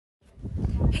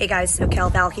Hey guys,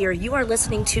 SoCal Val here. You are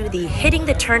listening to the Hitting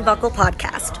the Turnbuckle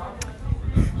podcast.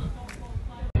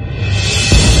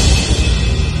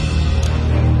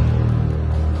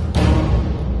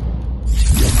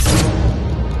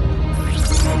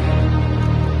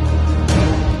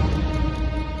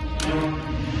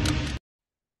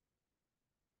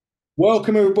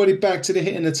 Welcome everybody back to the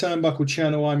Hitting the Turnbuckle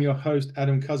channel. I'm your host,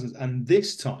 Adam Cousins, and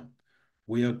this time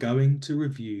we are going to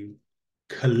review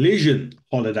Collision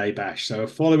Holiday Bash. So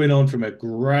following on from a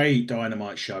great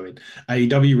Dynamite showing,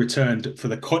 AEW returned for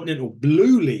the Continental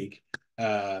Blue League,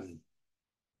 the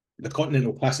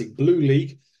Continental Classic Blue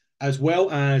League, as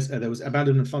well as there was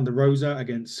Abadon and Thunder Rosa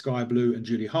against Skye Blue and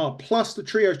Juliya Hart, plus the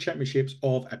Trios Championships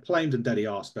of Acclaimed and Daddy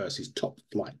Arse versus Top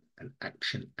Flight and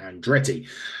Action Andretti.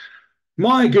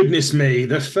 My goodness me,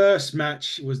 the first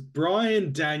match was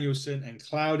Bryan Danielson and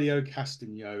Claudio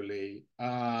Castagnoli.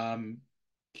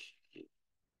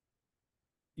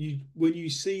 When you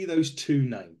see those two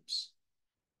names,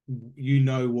 you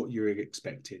know what you're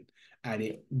expecting, and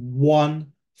it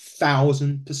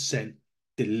 1000%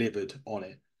 delivered on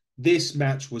it. This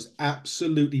match was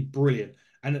absolutely brilliant.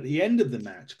 And at the end of the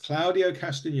match, Claudio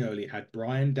Castagnoli had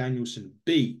Bryan Danielson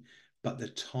beat, but the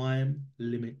time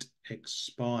limit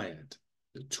expired.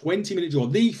 The 20-minute draw,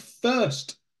 the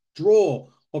first draw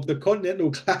of the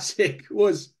Continental Classic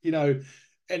was, and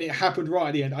it happened right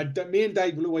at the end. Me and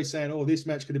Dave were always saying, oh, this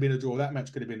match could have been a draw, that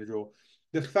match could have been a draw.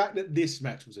 The fact that this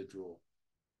match was a draw,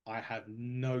 I have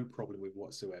no problem with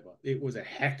whatsoever. It was a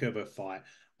heck of a fight.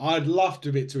 I'd love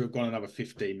it to have gone another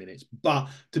 15 minutes. But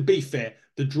to be fair,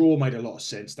 the draw made a lot of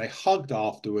sense. They hugged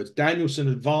afterwards. Danielson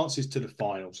advances to the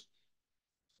finals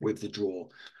with the draw.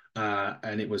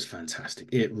 And it was fantastic.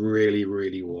 It really,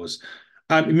 really was.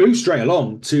 It moved straight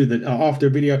along to the after a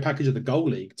video package of the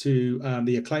Gold League to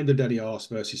the Acclaimed and Daddy Arse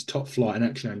versus Top Flight and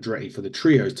Action Andretti for the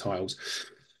trios titles.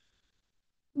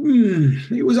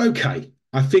 It was okay.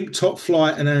 I think Top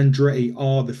Flight and Andretti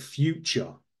are the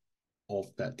future of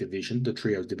that division, the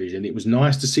trios division. It was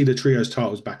nice to see the trios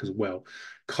titles back as well.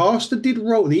 Caster did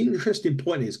roll. The interesting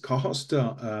point is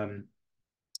Caster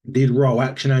did roll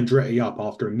Action Andretti up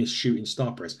after a missed shooting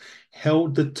star press,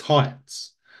 held the tights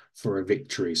for a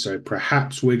victory. So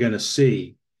perhaps we're going to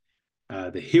see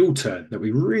the heel turn that we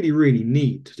really, really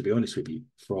need, to be honest with you,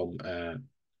 from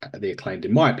the Acclaimed.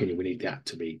 In my opinion, we need that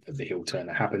to be the heel turn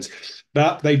that happens.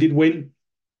 But they did win.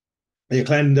 The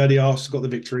Acclaimed and Daddy Arse got the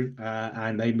victory,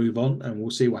 and they move on, and we'll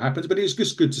see what happens. But it's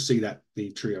just good to see that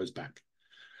the trio's back.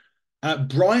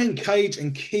 Brian Cage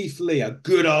and Keith Lee, a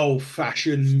good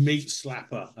old-fashioned meat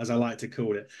slapper, as I like to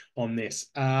call it, on this.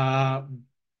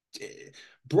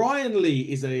 Brian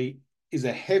Lee is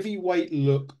a heavyweight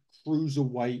look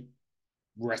cruiserweight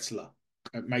wrestler.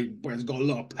 He's got a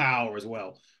lot of power as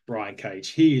well. Brian Cage,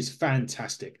 he is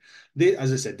fantastic.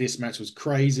 As I said, this match was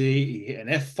crazy. He hit an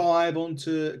F5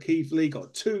 onto Keith Lee, got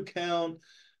a 2 count.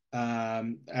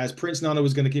 As Prince Nana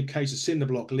was going to give Cage a cinder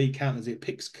block, Lee counters it,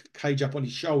 picks Cage up on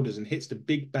his shoulders and hits the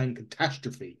Big Bang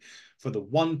Catastrophe for the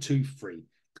 1-2-3.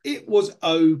 It was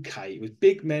okay. It was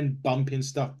big men bumping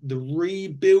stuff. The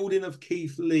rebuilding of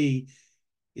Keith Lee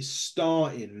is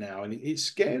starting now, and it's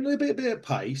getting a bit of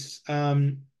pace.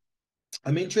 I'm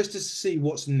interested to see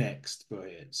what's next for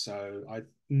it. So I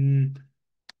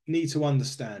need to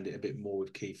understand it a bit more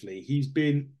with Keith Lee. He's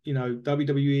been,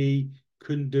 WWE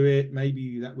couldn't do it.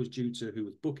 Maybe that was due to who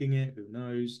was booking it. Who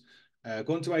knows?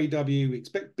 Gone to AEW,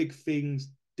 expect big things,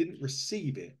 didn't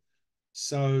receive it.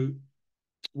 So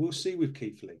we'll see with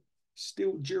Keith Lee.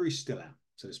 Still, jury's still out,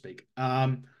 so to speak.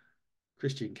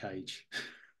 Christian Cage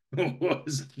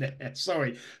was next.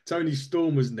 Sorry, Tony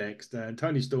Storm was next. And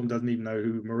Tony Storm doesn't even know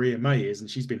who Maria May is, and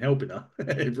she's been helping her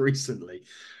recently.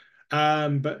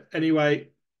 But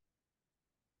anyway,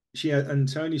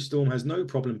 Tony Storm has no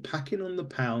problem packing on the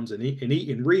pounds and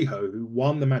eating Riho, who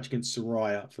won the match against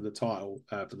Saraya for the title,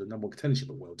 for the number one contendership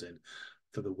at World's End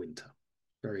for the winter.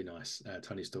 Very nice.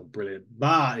 Tony Storm, brilliant.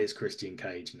 But it's Christian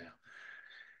Cage now.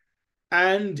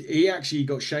 And he actually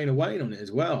got Shayna Wayne on it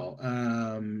as well.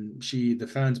 The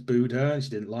fans booed her and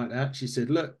she didn't like that. She said,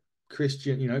 look,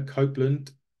 Christian,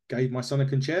 Copeland gave my son a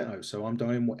concerto, so I'm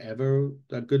doing whatever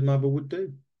a good mother would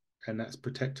do. And that's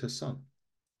protect her son,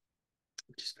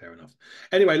 which is fair enough.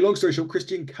 Anyway, long story short,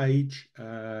 Christian Cage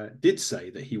did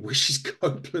say that he wishes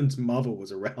Copeland's mother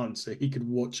was around so he could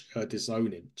watch her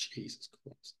disown him. Jesus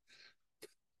Christ.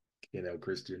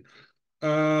 Christian.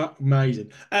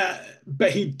 Amazing.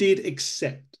 But he did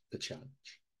accept the challenge.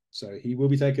 So he will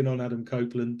be taking on Adam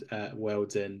Copeland at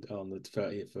World's End on the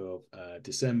 30th of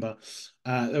December.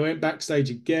 They went backstage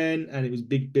again, and it was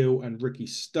Big Bill and Ricky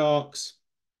Starks.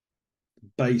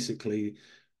 Basically,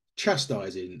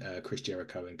 chastising Chris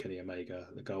Jericho and Kenny Omega,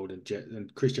 the Golden Jet,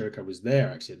 and Chris Jericho was there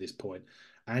actually at this point,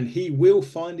 and he will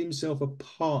find himself a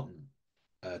partner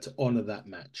to honor that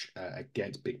match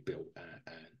against Big Bill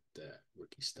and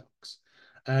Ricky Starks.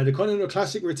 The Continental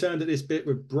Classic returned at this bit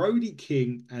with Brody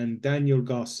King and Daniel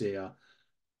Garcia.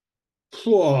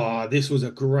 Oh, this was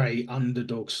a great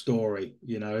underdog story.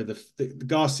 You know, the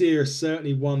Garcia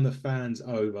certainly won the fans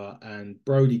over, and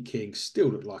Brody King still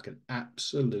looked like an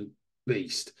absolute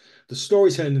beast. The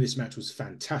storytelling in this match was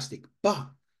fantastic, but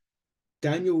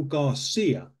Daniel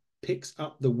Garcia picks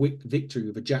up the victory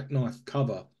with a jackknife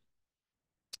cover.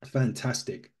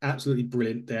 Fantastic, absolutely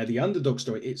brilliant there. The underdog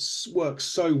story, it works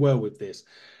so well with this.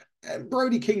 And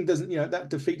Brody King doesn't, that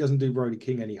defeat doesn't do Brody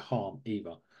King any harm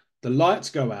either. The lights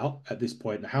go out at this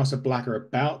point. The House of Black are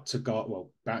about to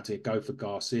go for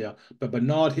Garcia, but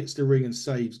Bernard hits the ring and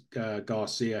saves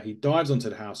Garcia. He dives onto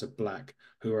the House of Black,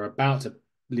 who are about to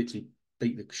literally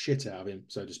beat the shit out of him,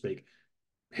 so to speak.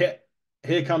 Here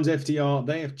comes FTR.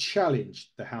 They have challenged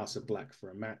the House of Black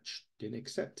for a match. Didn't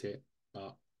accept it,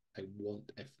 but they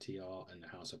want FTR and the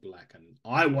House of Black, and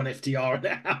I want FTR and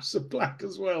the House of Black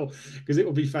as well, because it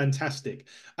will be fantastic.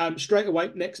 Straight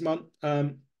away next month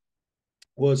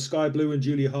was Skye Blue and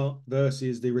Juliya Hart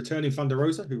versus the returning Thunder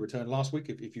Rosa, who returned last week,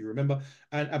 if you remember,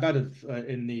 and Abadon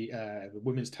in the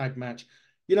women's tag match.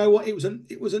 You know what? It was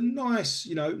a nice,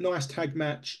 nice tag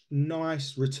match,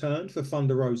 nice return for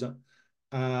Thunder Rosa,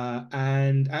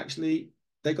 and actually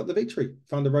they got the victory.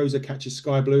 Thunder Rosa catches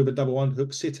Skye Blue with a double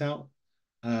underhook sit out.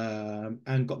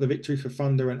 And got the victory for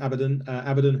Thunder and Abadon.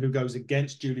 Abadon, who goes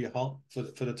against Juliya Hart for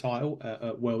the title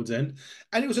at World's End.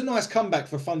 And it was a nice comeback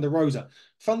for Thunder Rosa.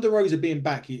 Thunder Rosa being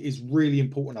back is really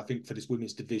important, I think, for this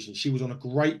women's division. She was on a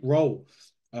great roll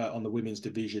on the women's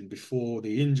division before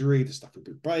the injury, the stuff with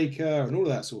Britt Baker, and all of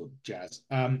that sort of jazz.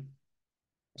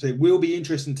 So it will be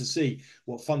interesting to see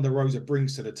what Thunder Rosa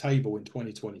brings to the table in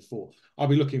 2024. I'll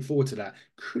be looking forward to that.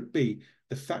 Could be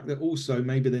the fact that also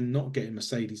maybe they're not getting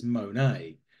Mercedes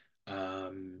Moné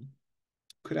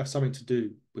could have something to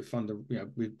do with Thunder,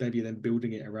 with maybe them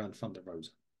building it around Thunder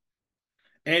Rosa.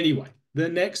 Anyway, the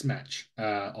next match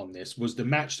on this was the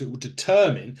match that would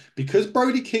determine, because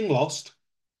Brody King lost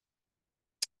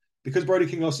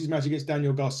his match against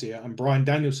Daniel Garcia and Bryan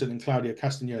Danielson and Claudio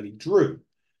Castagnoli drew.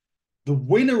 The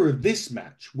winner of this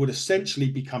match would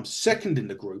essentially become second in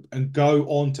the group and go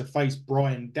on to face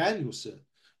Bryan Danielson,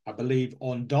 I believe,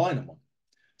 on Dynamite.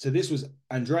 So this was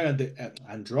Andrade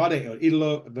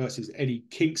Idolo versus Eddie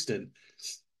Kingston.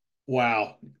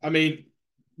 Wow. I mean,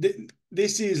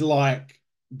 this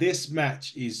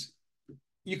match is,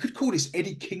 you could call this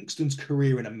Eddie Kingston's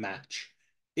career in a match.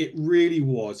 It really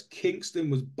was. Kingston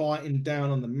was biting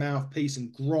down on the mouthpiece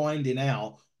and grinding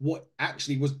out what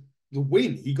actually was the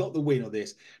win. He got the win on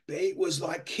this, but it was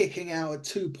like kicking out at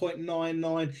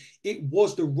 2.99. It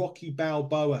was the Rocky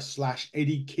Balboa /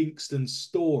 Eddie Kingston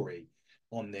story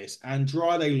on this.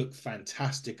 Andrade looked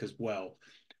fantastic as well,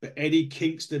 but Eddie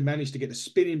Kingston managed to get a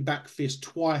spinning back fist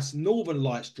twice. Northern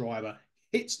Lights driver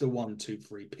hits the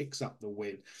 1-2-3, picks up the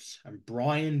win, and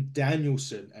Bryan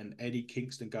Danielson and Eddie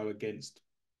Kingston go against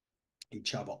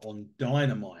each other on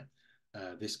Dynamite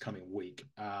this coming week.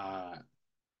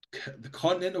 The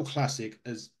Continental Classic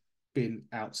has been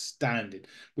outstanding.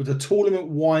 With the tournament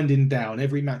winding down,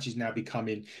 every match is now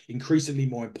becoming increasingly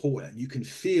more important. You can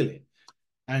feel it.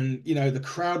 And, the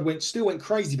crowd still went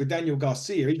crazy for Daniel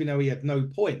Garcia, even though he had no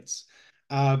points.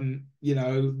 The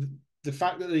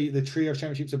fact that the Trio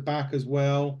Championships are back as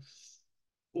well,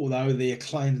 although the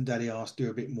Acclaimed and Daddy Arse do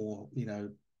a bit more,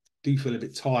 do feel a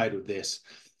bit tired with this.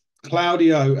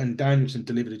 Claudio and Danielson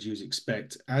delivered as you'd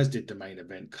expect, as did the main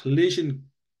event. Collision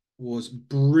was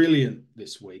brilliant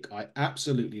this week. I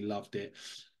absolutely loved it.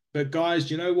 But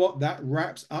guys, you know what? That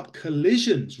wraps up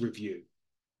Collision's review.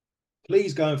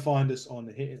 Please go and find us on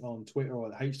Twitter or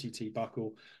the HTT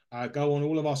Buckle. Go on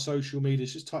all of our social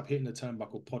medias. Just type Hitting the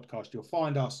Turnbuckle podcast. You'll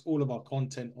find us, all of our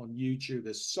content on YouTube.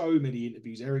 There's so many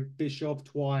interviews. Eric Bischoff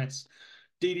twice,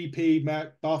 DDP,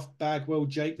 Matt, Buff, Bagwell,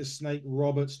 Jake the Snake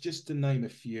Roberts, just to name a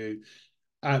few.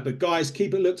 But guys,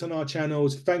 keep it looked on our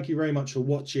channels. Thank you very much for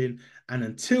watching. And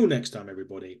until next time,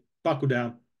 everybody, buckle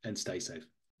down and stay safe.